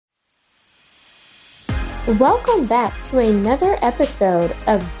Welcome back to another episode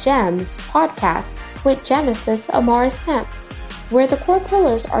of GEMS podcast with Genesis Amaris Kemp, where the core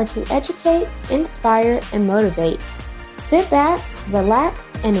pillars are to educate, inspire, and motivate. Sit back, relax,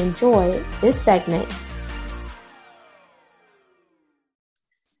 and enjoy this segment.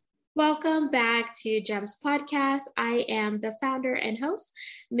 Welcome back to GEMS Podcast. I am the founder and host,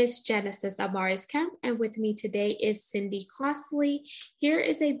 Miss Genesis Amaris Kemp, and with me today is Cindy Costley. Here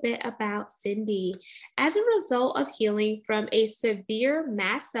is a bit about Cindy. As a result of healing from a severe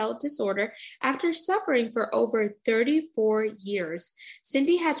mast cell disorder after suffering for over 34 years,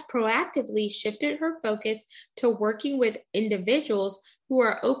 Cindy has proactively shifted her focus to working with individuals who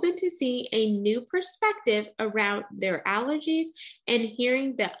are open to seeing a new perspective around their allergies and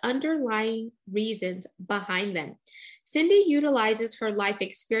hearing the underlying reasons behind them. Cindy utilizes her life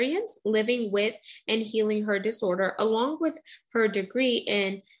experience living with and healing her disorder, along with her degree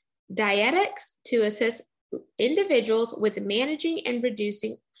in dietetics, to assist individuals with managing and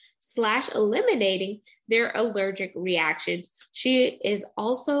reducing / eliminating their allergic reactions. She is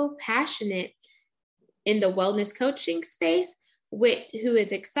also passionate in the wellness coaching space, who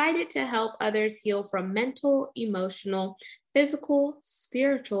is excited to help others heal from mental, emotional, physical,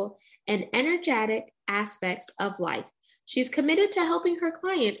 spiritual, and energetic aspects of life. She's committed to helping her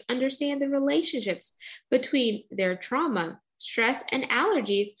clients understand the relationships between their trauma, stress, and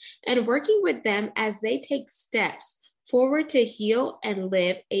allergies, and working with them as they take steps forward to heal and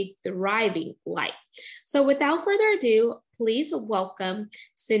live a thriving life. So without further ado, please welcome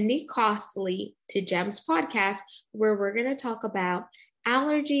Cindy Costley to GEMS Podcast, where we're going to talk about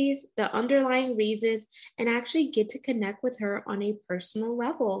allergies, the underlying reasons, and actually get to connect with her on a personal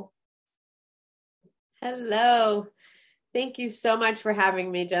level. Hello. Thank you so much for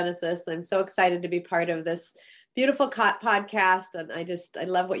having me, Genesis. I'm so excited to be part of this beautiful podcast. And I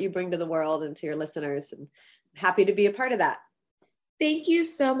love what you bring to the world and to your listeners, and happy to be a part of that. Thank you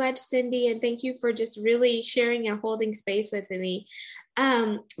so much, Cindy, and thank you for just really sharing and holding space with me.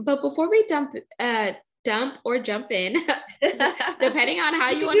 But before we dump or jump in, depending on how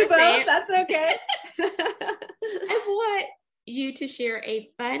you want to say it, that's okay. I want you to share a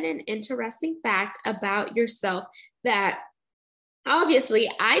fun and interesting fact about yourself that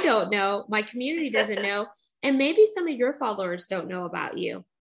obviously I don't know, my community doesn't know, and maybe some of your followers don't know about you.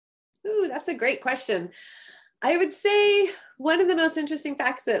 Ooh, that's a great question. I would say one of the most interesting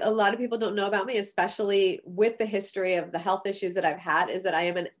facts that a lot of people don't know about me, especially with the history of the health issues that I've had, is that I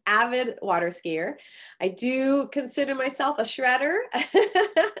am an avid water skier. I do consider myself a shredder.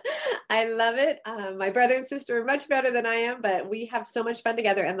 I love it. My brother and sister are much better than I am, but we have so much fun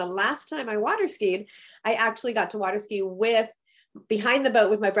together. And the last time I water skied, I actually got to water ski behind the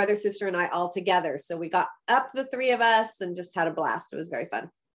boat with my brother, sister, and I all together. So we got up, the three of us, and just had a blast. It was very fun.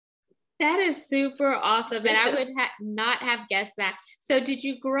 That is super awesome. And I would not have guessed that. So did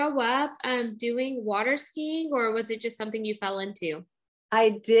you grow up doing water skiing, or was it just something you fell into? I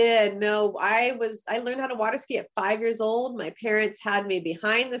did. No, I learned how to water ski at 5 years old. My parents had me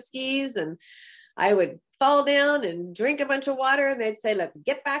behind the skis, and I would fall down and drink a bunch of water, and they'd say, let's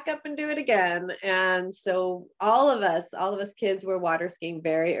get back up and do it again. And so all of us kids were water skiing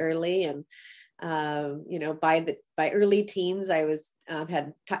very early. And by early teens, I was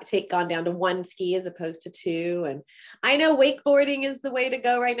had gone down to one ski as opposed to two. And I know wakeboarding is the way to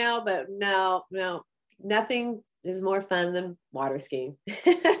go right now, but no, nothing is more fun than water skiing.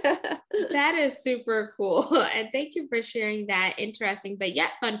 That is super cool. And thank you for sharing that interesting, but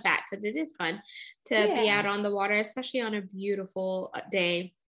yet fun fact, because it is fun to be out on the water, especially on a beautiful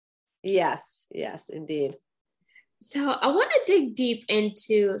day. Yes, indeed. So I want to dig deep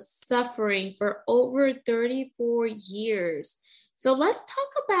into suffering for over 34 years. So let's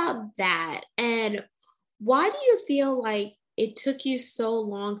talk about that. And why do you feel like it took you so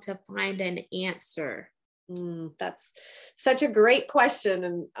long to find an answer? That's such a great question.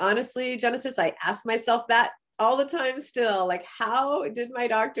 And honestly, Genesis, I ask myself that all the time still. Like, how did my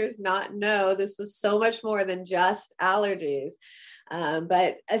doctors not know this was so much more than just allergies?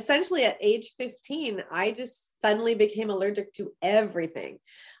 But essentially at age 15, I just suddenly became allergic to everything.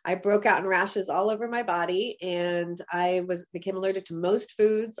 I broke out in rashes all over my body, and I became allergic to most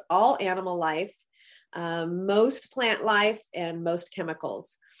foods, all animal life, most plant life, and most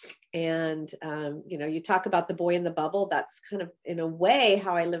chemicals. And, you talk about the boy in the bubble. That's kind of, in a way,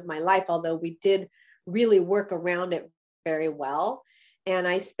 how I live my life, although we did really work around it very well. And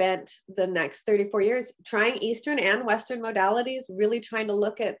I spent the next 34 years trying Eastern and Western modalities, really trying to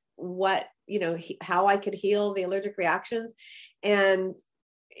look at what, how I could heal the allergic reactions. And,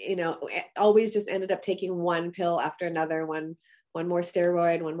 always just ended up taking one pill after another, one one more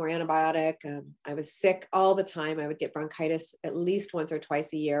steroid, one more antibiotic. I was sick all the time. I would get bronchitis at least once or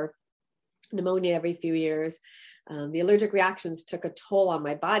twice a year, pneumonia every few years. The allergic reactions took a toll on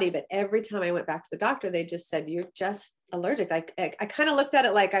my body, but every time I went back to the doctor, they just said, you're just allergic. I kind of looked at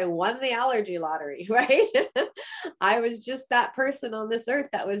it like I won the allergy lottery, right? I was just that person on this earth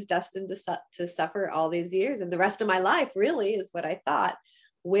that was destined to suffer all these years. And the rest of my life really is what I thought,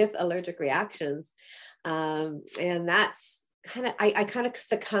 with allergic reactions. And that's I kind of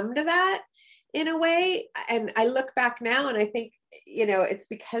succumbed to that in a way. And I look back now and I think, it's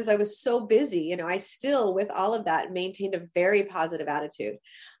because I was so busy. I still, with all of that, maintained a very positive attitude.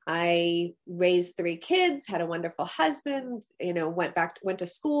 I raised 3 kids, had a wonderful husband, went to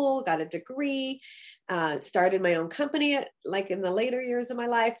school, got a degree, started my own company in the later years of my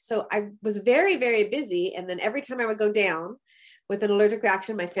life. So I was very, very busy. And then every time I would go down with an allergic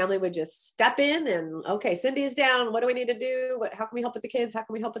reaction, my family would just step in and, okay, Cindy's down. What do we need to do? How can we help with the kids? How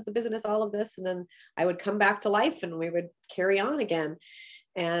can we help with the business? All of this. And then I would come back to life and we would carry on again.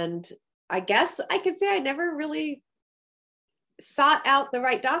 And I guess I could say I never really sought out the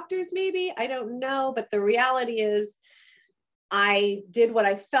right doctors, maybe. I don't know. But the reality is I did what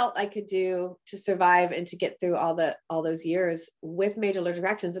I felt I could do to survive and to get through all those years with major allergic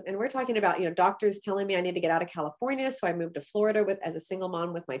reactions. And we're talking about, doctors telling me I need to get out of California. So I moved to Florida as a single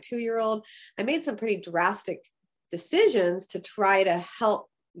mom with my 2-year-old. I made some pretty drastic decisions to try to help,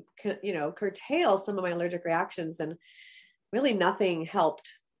 curtail some of my allergic reactions, and really nothing helped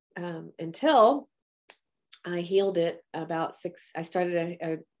until I healed it I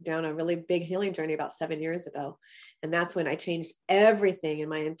started down a really big healing journey about 7 years ago. And that's when I changed everything, and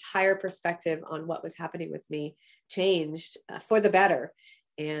my entire perspective on what was happening with me changed for the better.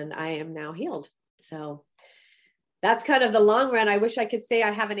 And I am now healed. So that's kind of the long run. I wish I could say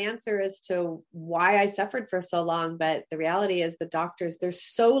I have an answer as to why I suffered for so long, but the reality is there's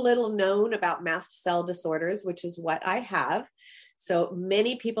so little known about mast cell disorders, which is what I have. So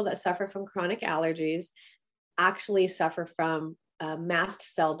many people that suffer from chronic allergies actually suffer from mast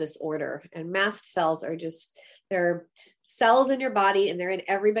cell disorder. And mast cells are they're cells in your body, and they're in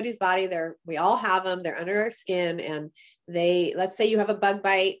everybody's body. We all have them. They're under our skin. And let's say you have a bug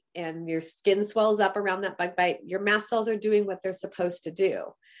bite and your skin swells up around that bug bite. Your mast cells are doing what they're supposed to do.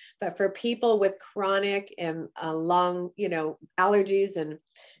 But for people with chronic and long, allergies and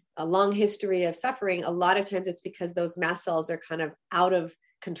a long history of suffering, a lot of times it's because those mast cells are kind of out of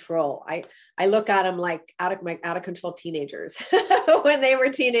control. I look at them like out of control teenagers when they were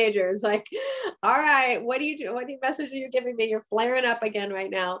teenagers, like, all right, what message are you giving me? You're flaring up again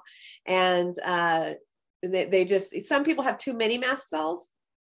right now. And some people have too many mast cells,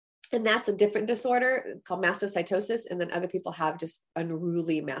 and that's a different disorder called mastocytosis. And then other people have just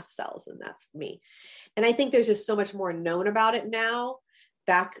unruly mast cells, and that's me. And I think there's just so much more known about it now.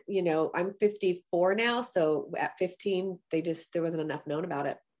 Back, I'm 54 now. So at 15, there wasn't enough known about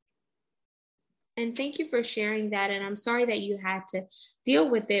it. And thank you for sharing that. And I'm sorry that you had to deal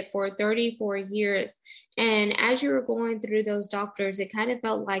with it for 34 years. And as you were going through those doctors, it kind of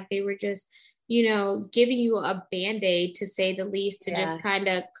felt like they were just, giving you a Band-Aid, to say the least, to just kind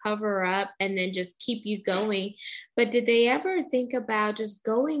of cover up and then just keep you going. But did they ever think about just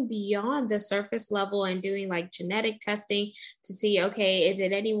going beyond the surface level and doing like genetic testing to see, okay, is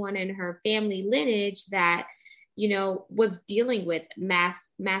it anyone in her family lineage that was dealing with mast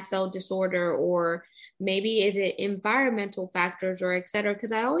cell disorder, or maybe is it environmental factors, or et cetera?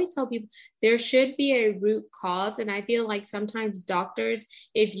 Because I always tell people there should be a root cause. And I feel like sometimes doctors,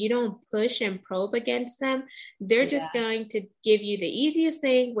 if you don't push and probe against them, they're just going to give you the easiest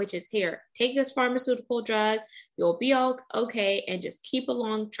thing, which is, here, take this pharmaceutical drug, you'll be all okay, and just keep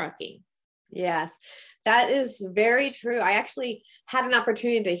along trucking. Yes, that is very true. I actually had an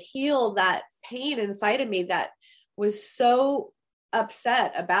opportunity to heal that pain inside of me that was so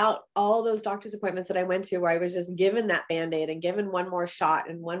upset about all those doctor's appointments that I went to, where I was just given that Band-Aid and given one more shot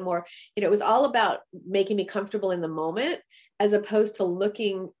and one more, it was all about making me comfortable in the moment, as opposed to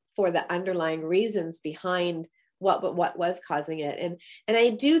looking for the underlying reasons behind what was causing it. And I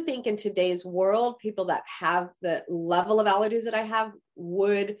do think in today's world, people that have the level of allergies that I have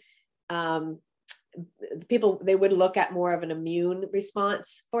would, they would look at more of an immune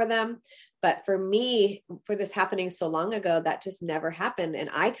response for them. But for me, for this happening so long ago, that just never happened. And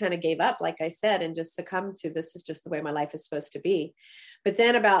I kind of gave up, like I said, and just succumbed to, this is just the way my life is supposed to be. But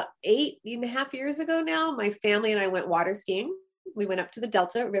then about 8.5 years ago now, my family and I went water skiing. We went up to the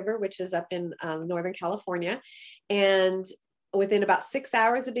Delta River, which is up in Northern California. And within about 6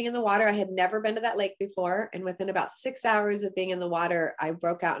 hours of being in the water, I had never been to that lake before. And within about 6 hours of being in the water, I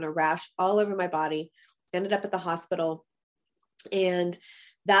broke out in a rash all over my body, ended up at the hospital. And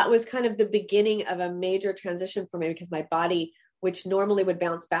that was kind of the beginning of a major transition for me, because my body, which normally would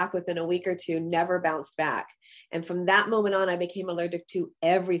bounce back within a week or two, never bounced back. And from that moment on, I became allergic to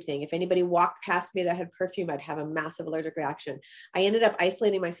everything. If anybody walked past me that had perfume, I'd have a massive allergic reaction. I ended up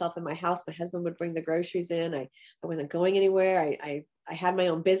isolating myself in my house. My husband would bring the groceries in. I wasn't going anywhere. I had my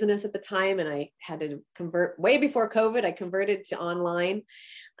own business at the time, and I had to convert way before COVID. I converted to online,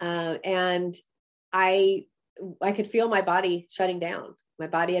 and I could feel my body shutting down. My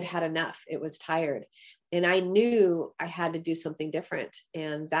body had had enough. It was tired. And I knew I had to do something different.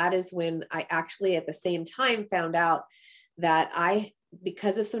 And that is when I actually at the same time found out that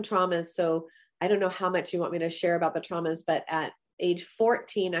because of some traumas, so I don't know how much you want me to share about the traumas, but at age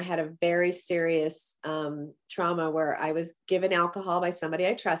 14, I had a very serious trauma where I was given alcohol by somebody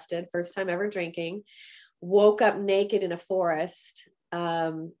I trusted, first time ever drinking, woke up naked in a forest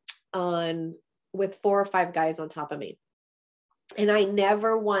with 4 or 5 guys on top of me. And I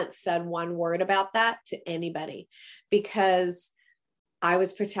never once said one word about that to anybody, because I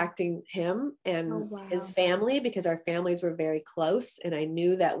was protecting him and his family, because our families were very close. And I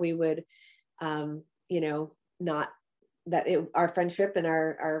knew that we would, our friendship and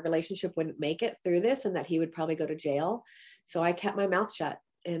our relationship wouldn't make it through this, and that he would probably go to jail. So I kept my mouth shut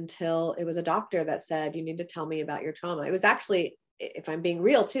until it was a doctor that said, you need to tell me about your trauma. It was actually, if I'm being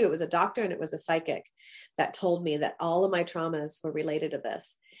real too, it was a doctor and it was a psychic that told me that all of my traumas were related to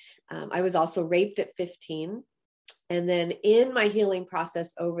this. I was also raped at 15. And then in my healing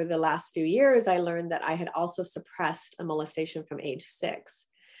process over the last few years, I learned that I had also suppressed a molestation from age 6.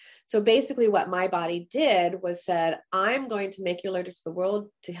 So basically what my body did was said, I'm going to make you allergic to the world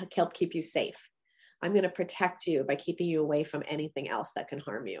to help keep you safe. I'm going to protect you by keeping you away from anything else that can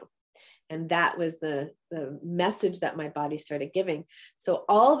harm you. And that was the message that my body started giving. So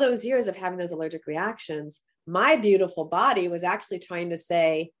all those years of having those allergic reactions, my beautiful body was actually trying to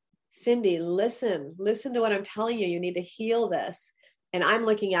say, Cindy, listen to what I'm telling you. You need to heal this. And I'm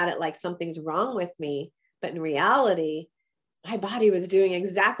looking at it like something's wrong with me. But in reality, my body was doing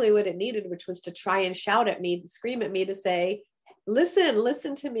exactly what it needed, which was to try and shout at me, scream at me to say,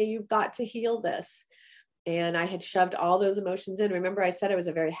 listen to me. You've got to heal this. And I had shoved all those emotions in. Remember, I said I was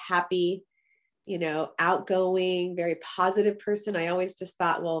a very happy, outgoing, very positive person. I always just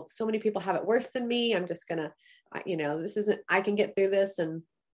thought, well, so many people have it worse than me. I'm just going to, I can get through this. And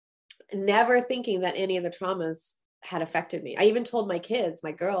never thinking that any of the traumas had affected me. I even told my kids,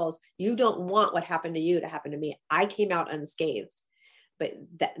 my girls, you don't want what happened to you to happen to me. I came out unscathed, but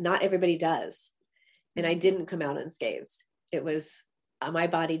that not everybody does. And I didn't come out unscathed. It was my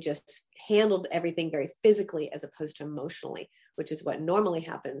body just handled everything very physically as opposed to emotionally, which is what normally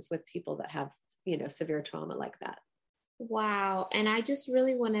happens with people that have, severe trauma like that. Wow. And I just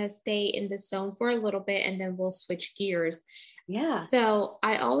really want to stay in the zone for a little bit, and then we'll switch gears. Yeah. So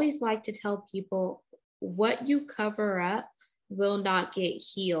I always like to tell people, what you cover up will not get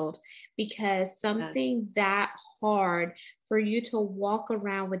healed, because something that hard for you to walk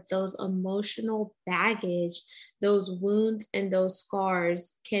around with those emotional baggage, those wounds and those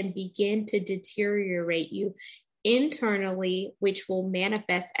scars can begin to deteriorate you internally, which will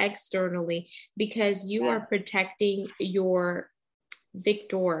manifest externally, because you are protecting your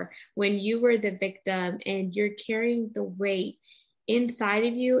victor. When you were the victim and you're carrying the weight inside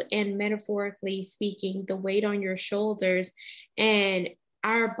of you, and metaphorically speaking, the weight on your shoulders. And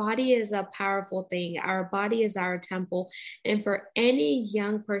our body is a powerful thing. Our body is our temple. And for any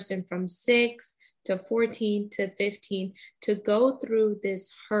young person from 6 to 14 to 15 to go through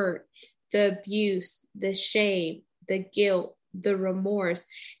this hurt, the abuse, the shame, the guilt, the remorse,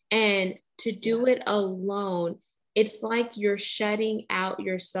 and to do it alone, it's like you're shutting out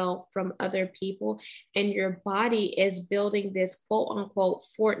yourself from other people, and your body is building this quote unquote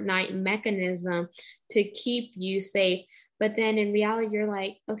Fortnite mechanism to keep you safe. But then in reality, you're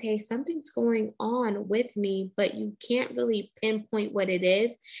like, okay, something's going on with me, but you can't really pinpoint what it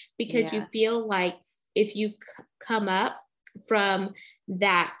is, because you feel like if you come up from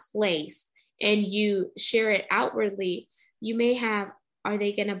that place and you share it outwardly, you may have, are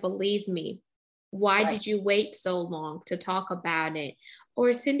they going to believe me? Why did you wait so long to talk about it?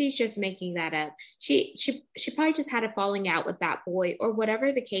 Or Cindy's just making that up. She probably just had a falling out with that boy, or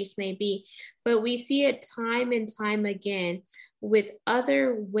whatever the case may be. But we see it time and time again with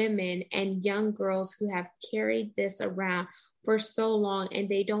other women and young girls who have carried this around for so long, and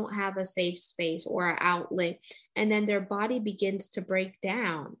they don't have a safe space or an outlet. And then their body begins to break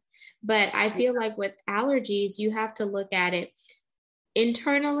down. But I feel like with allergies, you have to look at it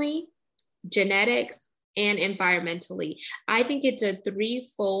internally, genetics, and environmentally. I think it's a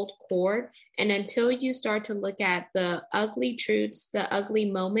threefold cord. And until you start to look at the ugly truths, the ugly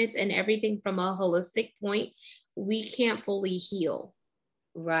moments, and everything from a holistic point, we can't fully heal.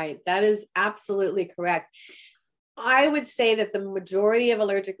 Right. That is absolutely correct. I would say that the majority of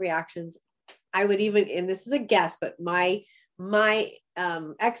allergic reactions, I would even, and this is a guess, but my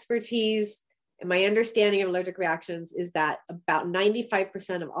expertise and my understanding of allergic reactions is that about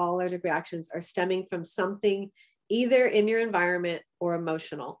 95% of all allergic reactions are stemming from something either in your environment or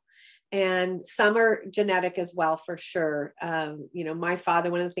emotional. And some are genetic as well, for sure. My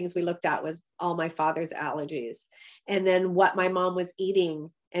father, one of the things we looked at was all my father's allergies, and then what my mom was eating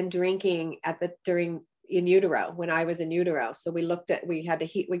and drinking in utero, when I was in utero. So we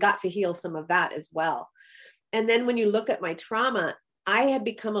got to heal some of that as well. And then when you look at my trauma, I had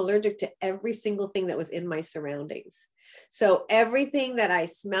become allergic to every single thing that was in my surroundings. So everything that I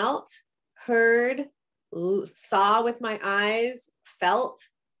smelt, heard, saw with my eyes, felt,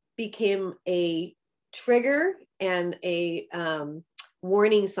 became a trigger and a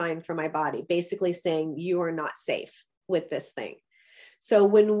warning sign for my body, basically saying you are not safe with this thing. So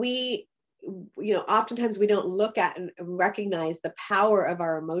when we, oftentimes we don't look at and recognize the power of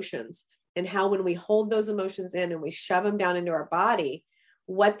our emotions, and how when we hold those emotions in and we shove them down into our body,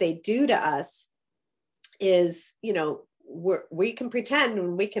 what they do to us is, we can pretend,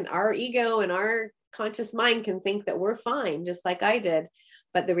 and our ego and our conscious mind can think that we're fine, just like I did.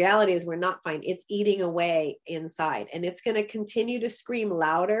 But the reality is we're not fine. It's eating away inside, and it's going to continue to scream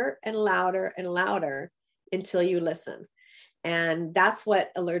louder and louder and louder until you listen. And that's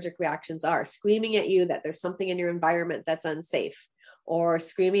what allergic reactions are, screaming at you that there's something in your environment that's unsafe, or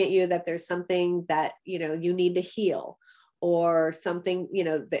screaming at you that there's something that, you need to heal, or something,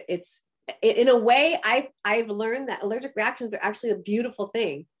 that it's, in a way, I've learned that allergic reactions are actually a beautiful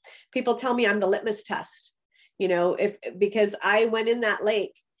thing. People tell me I'm the litmus test, because I went in that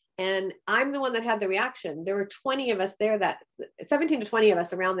lake and I'm the one that had the reaction. There were 20 of us there, 17 to 20 of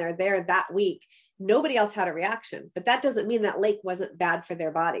us around there that week. Nobody else had a reaction, but that doesn't mean that lake wasn't bad for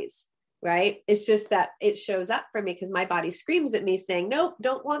their bodies, right? It's just that it shows up for me because my body screams at me saying, nope,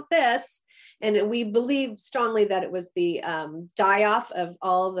 don't want this. And we believe strongly that it was the die-off of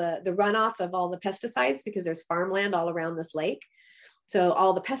all the runoff of all the pesticides, because there's farmland all around this lake. So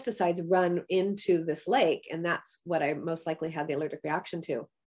all the pesticides run into this lake, and that's what I most likely had the allergic reaction to.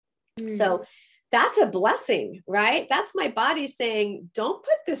 So that's a blessing, right? That's my body saying, don't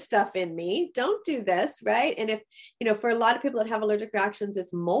put this stuff in me. Don't do this, right? And if, for a lot of people that have allergic reactions,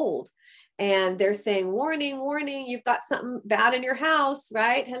 it's mold. And they're saying, warning, warning, you've got something bad in your house,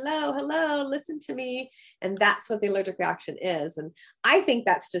 right? Hello, listen to me. And that's what the allergic reaction is. And I think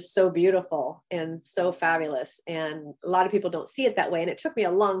that's just so beautiful and so fabulous. And a lot of people don't see it that way. And it took me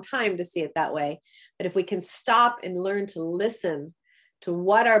a long time to see it that way. But if we can stop and learn to listen to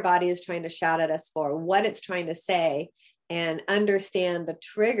what our body is trying to shout at us for, what it's trying to say, and understand the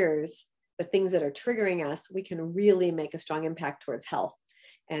triggers, the things that are triggering us, we can really make a strong impact towards health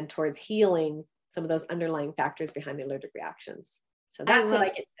and towards healing some of those underlying factors behind the allergic reactions. So that's what I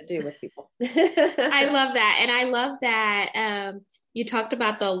get to do with people. I love that. And I love that you talked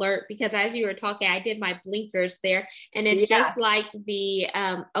about the alert, because as you were talking, I did my blinkers there, and it's just like the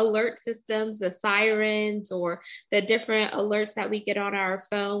alert systems, the sirens, or the different alerts that we get on our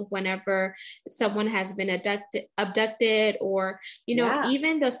phone whenever someone has been abducted, or,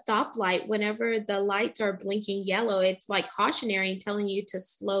 even the stoplight, whenever the lights are blinking yellow, it's like cautionary, telling you to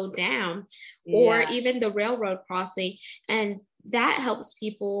slow down, or even the railroad crossing. And that helps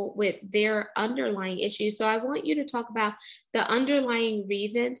people with their underlying issues. So I want you to talk about the underlying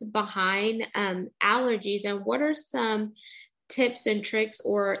reasons behind allergies, and what are some tips and tricks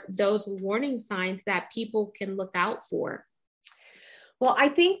or those warning signs that people can look out for? Well, I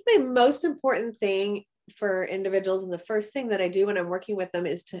think the most important thing for individuals, and the first thing that I do when I'm working with them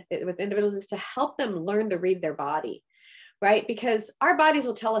is to help them learn to read their body. Right? Because our bodies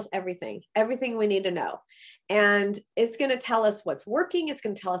will tell us everything we need to know. And it's going to tell us what's working. It's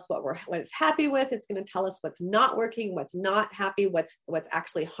going to tell us what it's happy with. It's going to tell us what's not working, what's not happy, what's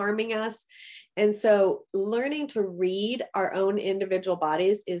actually harming us. And so learning to read our own individual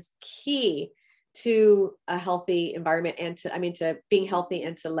bodies is key to a healthy environment, and to being healthy,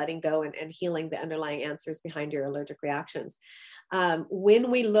 and to letting go and healing the underlying answers behind your allergic reactions.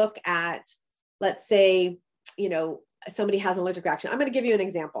 When we look at, let's say, somebody has an allergic reaction. I'm going to give you an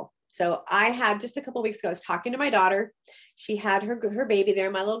example. So I had, just a couple of weeks ago, I was talking to my daughter. She had her baby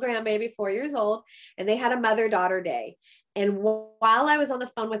there, my little grandbaby, 4 years old, and they had a mother-daughter day. And while I was on the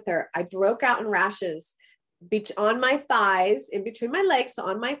phone with her, I broke out in rashes on my thighs, in between my legs, so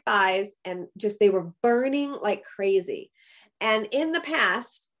on my thighs, and just they were burning like crazy. And in the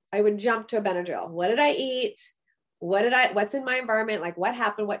past, I would jump to a Benadryl. What did I eat? What's in my environment? Like what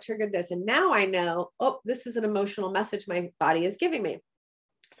happened? What triggered this? And now I know, oh, this is an emotional message my body is giving me.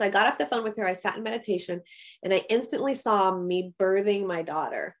 So I got off the phone with her. I sat in meditation and I instantly saw me birthing my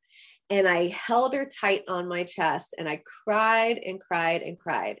daughter. And I held her tight on my chest and I cried and cried and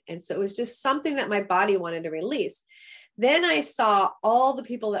cried. And so it was just something that my body wanted to release. Then I saw all the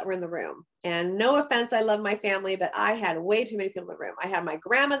people that were in the room. And no offense, I love my family, but I had way too many people in the room. I had my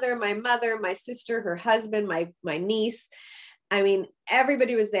grandmother, my mother, my sister, her husband, my niece. I mean,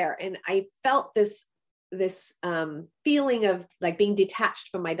 everybody was there. And I felt this feeling of like being detached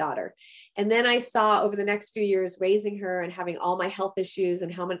from my daughter. And then I saw over the next few years raising her and having all my health issues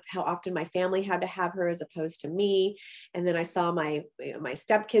and how often my family had to have her as opposed to me. And then I saw my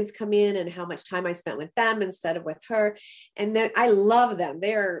stepkids come in and how much time I spent with them instead of with her. And then I love them.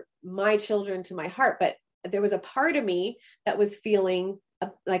 They're my children to my heart. But there was a part of me that was feeling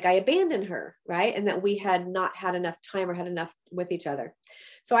like I abandoned her, right? And that we had not had enough time or had enough with each other.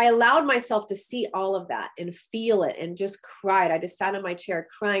 So I allowed myself to see all of that and feel it and just cried. I just sat in my chair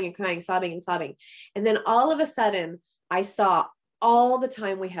crying and crying, sobbing and sobbing. And then all of a sudden I saw all the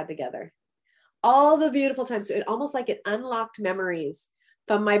time we had together, all the beautiful times. So it almost like it unlocked memories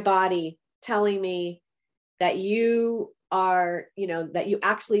from my body telling me that you are, that you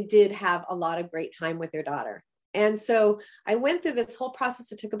actually did have a lot of great time with your daughter. And so I went through this whole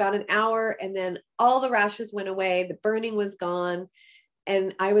process. It took about an hour and then all the rashes went away. The burning was gone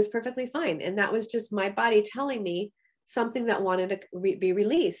and I was perfectly fine. And that was just my body telling me something that wanted to be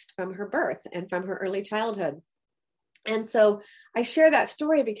released from her birth and from her early childhood. And so I share that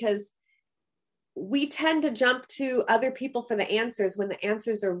story because we tend to jump to other people for the answers when the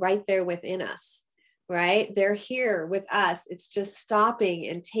answers are right there within us, right? They're here with us. It's just stopping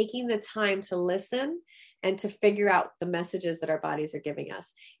and taking the time to listen and to figure out the messages that our bodies are giving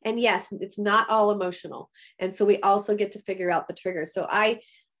us. And yes, it's not all emotional. And so we also get to figure out the triggers. So I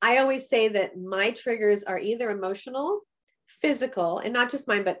always say that my triggers are either emotional, physical, and not just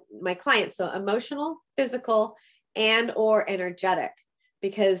mine, but my clients. So emotional, physical, and or energetic,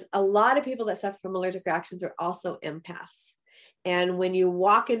 because a lot of people that suffer from allergic reactions are also empaths. And when you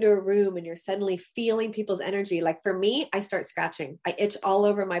walk into a room and you're suddenly feeling people's energy, like for me, I start scratching. I itch all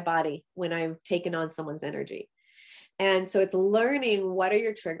over my body when I've taken on someone's energy. And so it's learning what are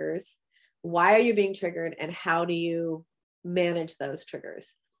your triggers, why are you being triggered, and how do you manage those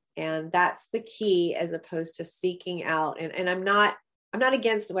triggers? And that's the key as opposed to seeking out. And I'm not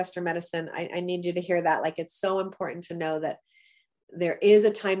against Western medicine. I need you to hear that. Like, it's so important to know that there is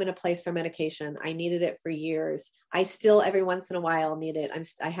a time and a place for medication. I needed it for years. I still, every once in a while, need it.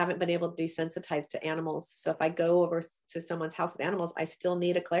 I haven't been able to desensitize to animals. So if I go over to someone's house with animals, I still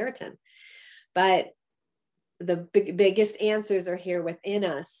need a Claritin. But the biggest answers are here within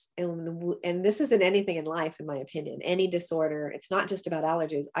us. And this isn't anything in life, in my opinion, any disorder. It's not just about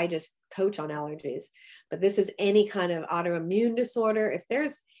allergies. I just coach on allergies, but this is any kind of autoimmune disorder. If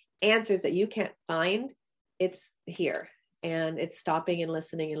there's answers that you can't find, it's here. And it's stopping and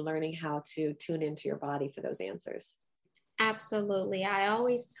listening and learning how to tune into your body for those answers. Absolutely. I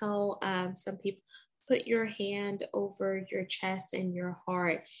always tell some people, put your hand over your chest and your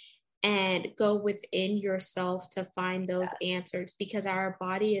heart and go within yourself to find those answers, because our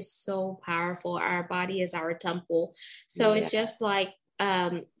body is so powerful. Our body is our temple. So it's just like,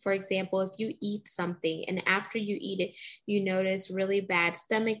 for example, if you eat something and after you eat it, you notice really bad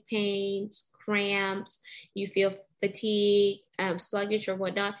stomach pains, cramps, you feel fatigue, sluggish or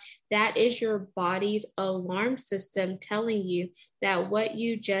whatnot, that is your body's alarm system telling you that what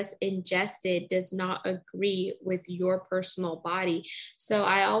you just ingested does not agree with your personal body. So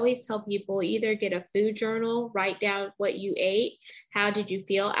I always tell people, either get a food journal, write down what you ate, how did you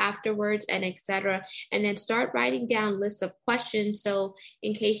feel afterwards, and etc. And then start writing down lists of questions. So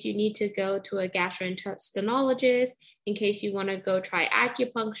in case you need to go to a gastroenterologist, in case you want to go try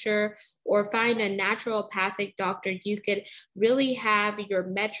acupuncture or find a naturopathic doctor, you could really have your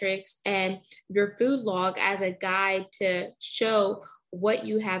metrics and your food log as a guide to show what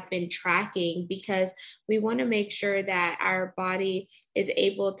you have been tracking, because we want to make sure that our body is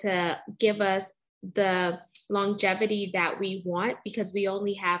able to give us the longevity that we want, because we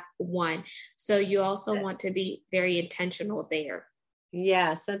only have one. So you also want to be very intentional there.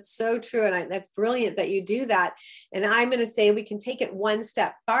 Yes, that's so true. And that's brilliant that you do that. And I'm going to say we can take it one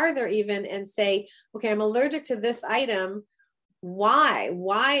step farther even and say, okay, I'm allergic to this item.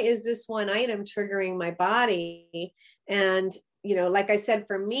 Why is this one item triggering my body? And like I said,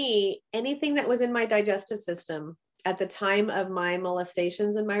 for me, anything that was in my digestive system at the time of my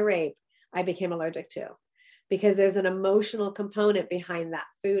molestations and my rape, I became allergic to, because there's an emotional component behind that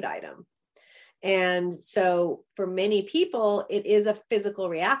food item. And so for many people, it is a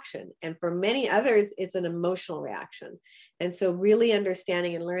physical reaction. And for many others, it's an emotional reaction. And so really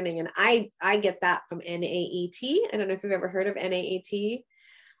understanding and learning. And I get that from NAET. I don't know if you've ever heard of NAET.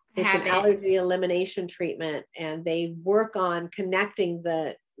 It's an allergy elimination treatment. And they work on connecting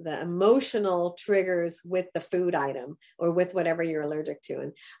the emotional triggers with the food item or with whatever you're allergic to.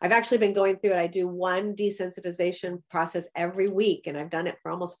 And I've actually been going through it. I do one desensitization process every week, and I've done it for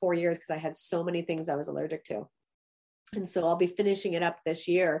almost 4 years because I had so many things I was allergic to. And so I'll be finishing it up this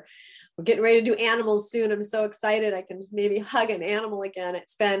year. We're getting ready to do animals soon. I'm so excited. I can maybe hug an animal again.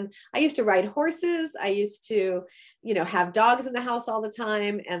 I used to ride horses. I used to, have dogs in the house all the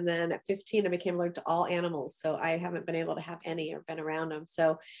time. And then at 15, I became allergic to all animals. So I haven't been able to have any or been around them.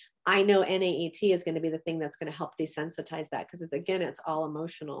 So I know NAET is going to be the thing that's going to help desensitize that, because it's all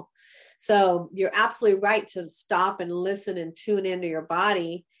emotional. So you're absolutely right to stop and listen and tune into your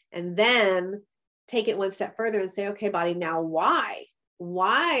body, and then take it one step further and say, okay, body, now why?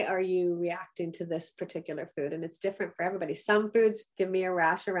 Why are you reacting to this particular food? And it's different for everybody. Some foods give me a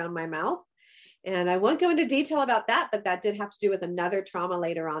rash around my mouth, and I won't go into detail about that, but that did have to do with another trauma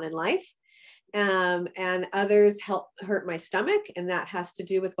later on in life. And others hurt my stomach. And that has to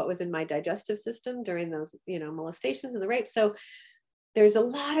do with what was in my digestive system during those, molestations and the rape. So there's a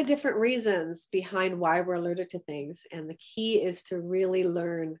lot of different reasons behind why we're allergic to things. And the key is to really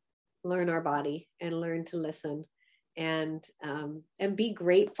learn our body and learn to listen and be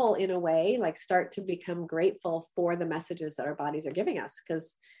grateful in a way, like start to become grateful for the messages that our bodies are giving us,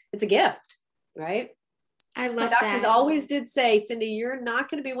 because it's a gift, right? I love that. Doctors always did say, Cindy, you're not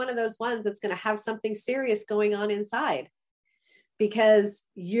going to be one of those ones that's going to have something serious going on inside, because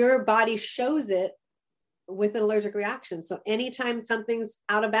your body shows it with an allergic reaction. So anytime something's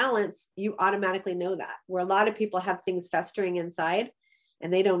out of balance, you automatically know that. Where a lot of people have things festering inside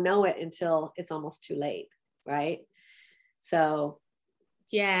and they don't know it until it's almost too late, right? So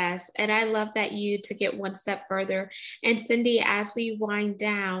yes. And I love that you took it one step further. And Cindy, as we wind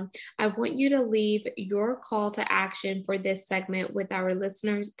down, I want you to leave your call to action for this segment with our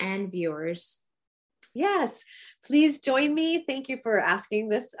listeners and viewers. Yes, please join me. Thank you for asking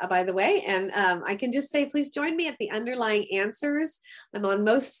this, by the way. And I can just say, please join me at The Underlying Answers. I'm on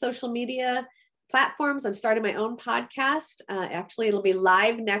most social media platforms. I'm starting my own podcast. Actually, it'll be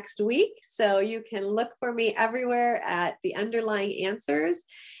live next week. So you can look for me everywhere at The Underlying Answers.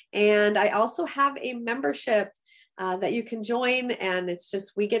 And I also have a membership that you can join. And it's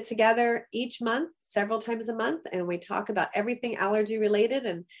just, we get together each month, several times a month, and we talk about everything allergy related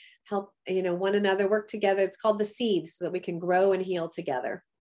and help, one another work together. It's called The Seed, so that we can grow and heal together.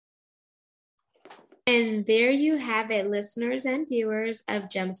 And there you have it, listeners and viewers of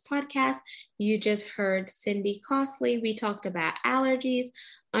GEMS Podcast. You just heard Cindy Costley. We talked about allergies,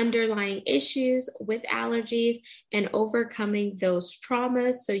 underlying issues with allergies, and overcoming those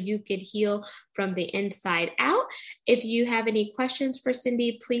traumas so you could heal from the inside out. If you have any questions for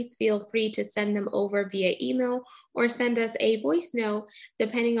Cindy, please feel free to send them over via email or send us a voice note,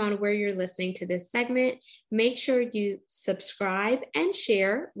 depending on where you're listening to this segment. Make sure you subscribe and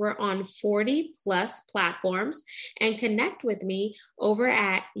share. We're on 40 plus platforms, and connect with me over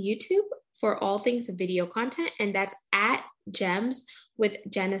at YouTube for all things video content, and that's at GEMS with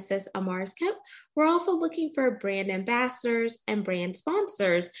Genesis Amaris Kemp. We're also looking for brand ambassadors and brand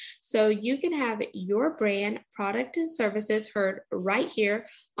sponsors, so you can have your brand, product, and services heard right here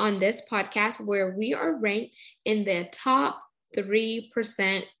on this podcast, where we are ranked in the top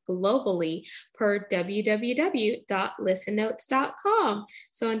 3% globally per www.listennotes.com.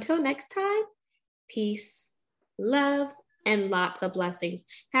 So until next time, peace, love, and lots of blessings.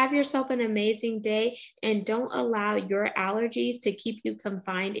 Have yourself an amazing day, and don't allow your allergies to keep you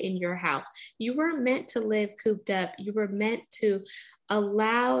confined in your house. You were meant to live cooped up. You were meant to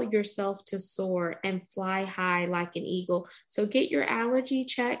allow yourself to soar and fly high like an eagle. So get your allergy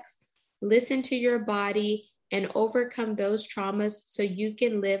checks, listen to your body, and overcome those traumas so you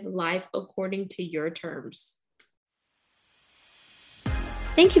can live life according to your terms.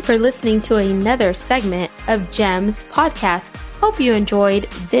 Thank you for listening to another segment of GEMS Podcast. Hope you enjoyed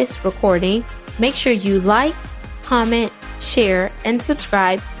this recording. Make sure you like, comment, share, and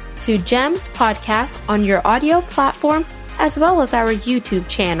subscribe to GEMS Podcast on your audio platform, as well as our YouTube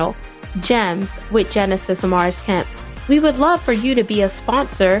channel, GEMS with Genesis Amaris Kemp. We would love for you to be a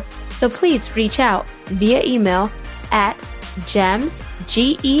sponsor, so please reach out via email at GEMS,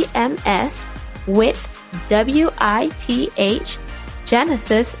 GEMS, with WITH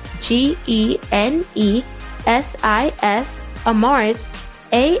Genesis, GENESIS, Amaris,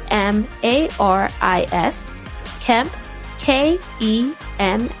 AMARIS, Kemp, KEMP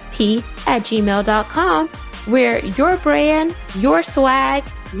 @gmail.com, where your brand, your swag,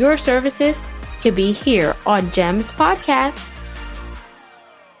 your services can be here on GEMS Podcast.